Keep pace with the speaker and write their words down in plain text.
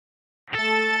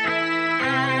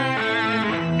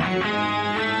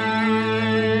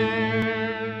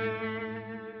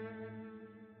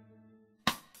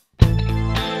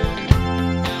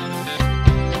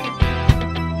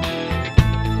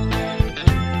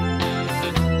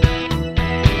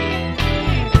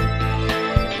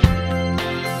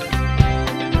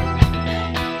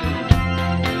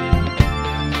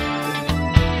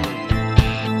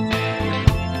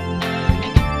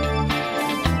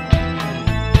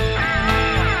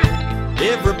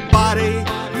Everybody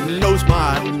knows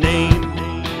my name.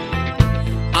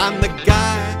 I'm the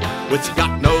guy that's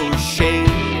got no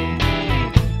shame.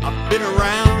 I've been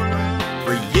around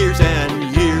for years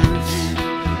and years.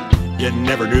 You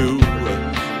never knew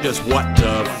just what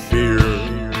to fear.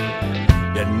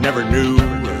 You never knew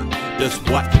just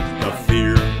what to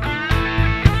fear.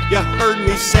 You heard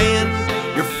me saying,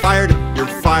 you're fired, you're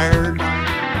fired.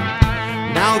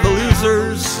 Now the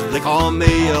losers, they call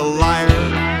me a liar.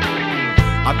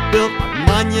 I built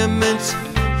monuments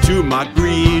to my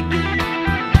greed.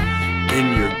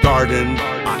 In your garden,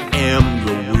 I am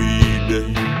the weed.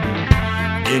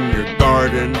 In your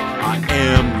garden, I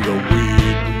am the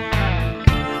weed.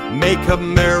 Make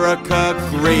America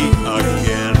great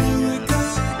again.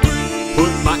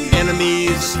 Put my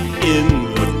enemies in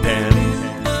the pen.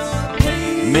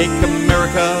 Make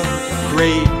America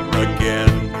great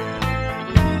again.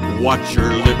 Watch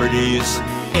your liberties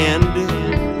end.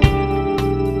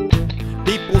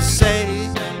 People say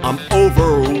I'm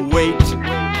overweight.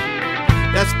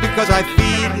 That's because I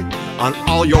feed on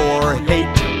all your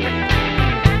hate.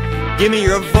 Give me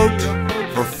your vote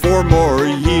for 4 more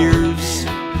years.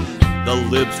 The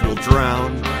libs will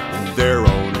drown in their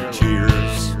own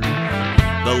tears.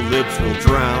 The libs will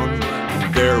drown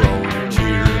in their own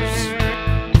tears.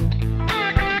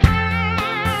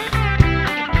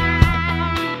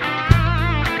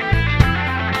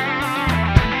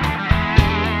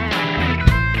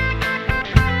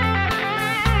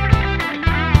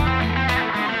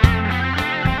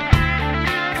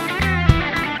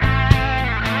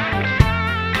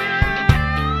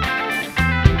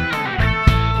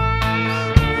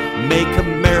 Make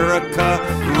America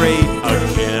great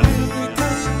again.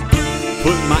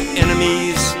 Put my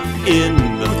enemies in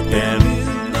the pen.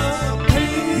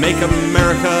 Make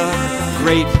America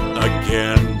great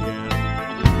again.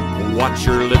 Watch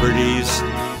your liberties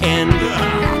end.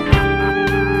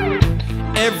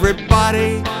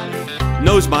 Everybody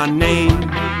knows my name.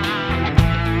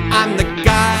 I'm the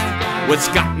guy that's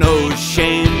got no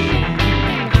shame.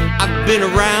 I've been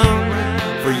around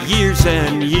for years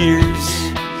and years.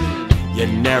 You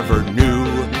never knew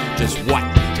just what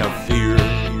to fear.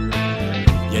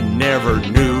 You never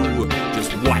knew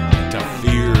just what to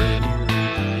fear.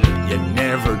 You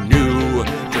never knew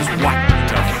just what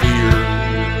to fear.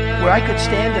 Where I could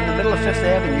stand in the middle of Fifth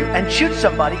Avenue and shoot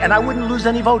somebody and I wouldn't lose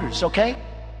any voters, okay?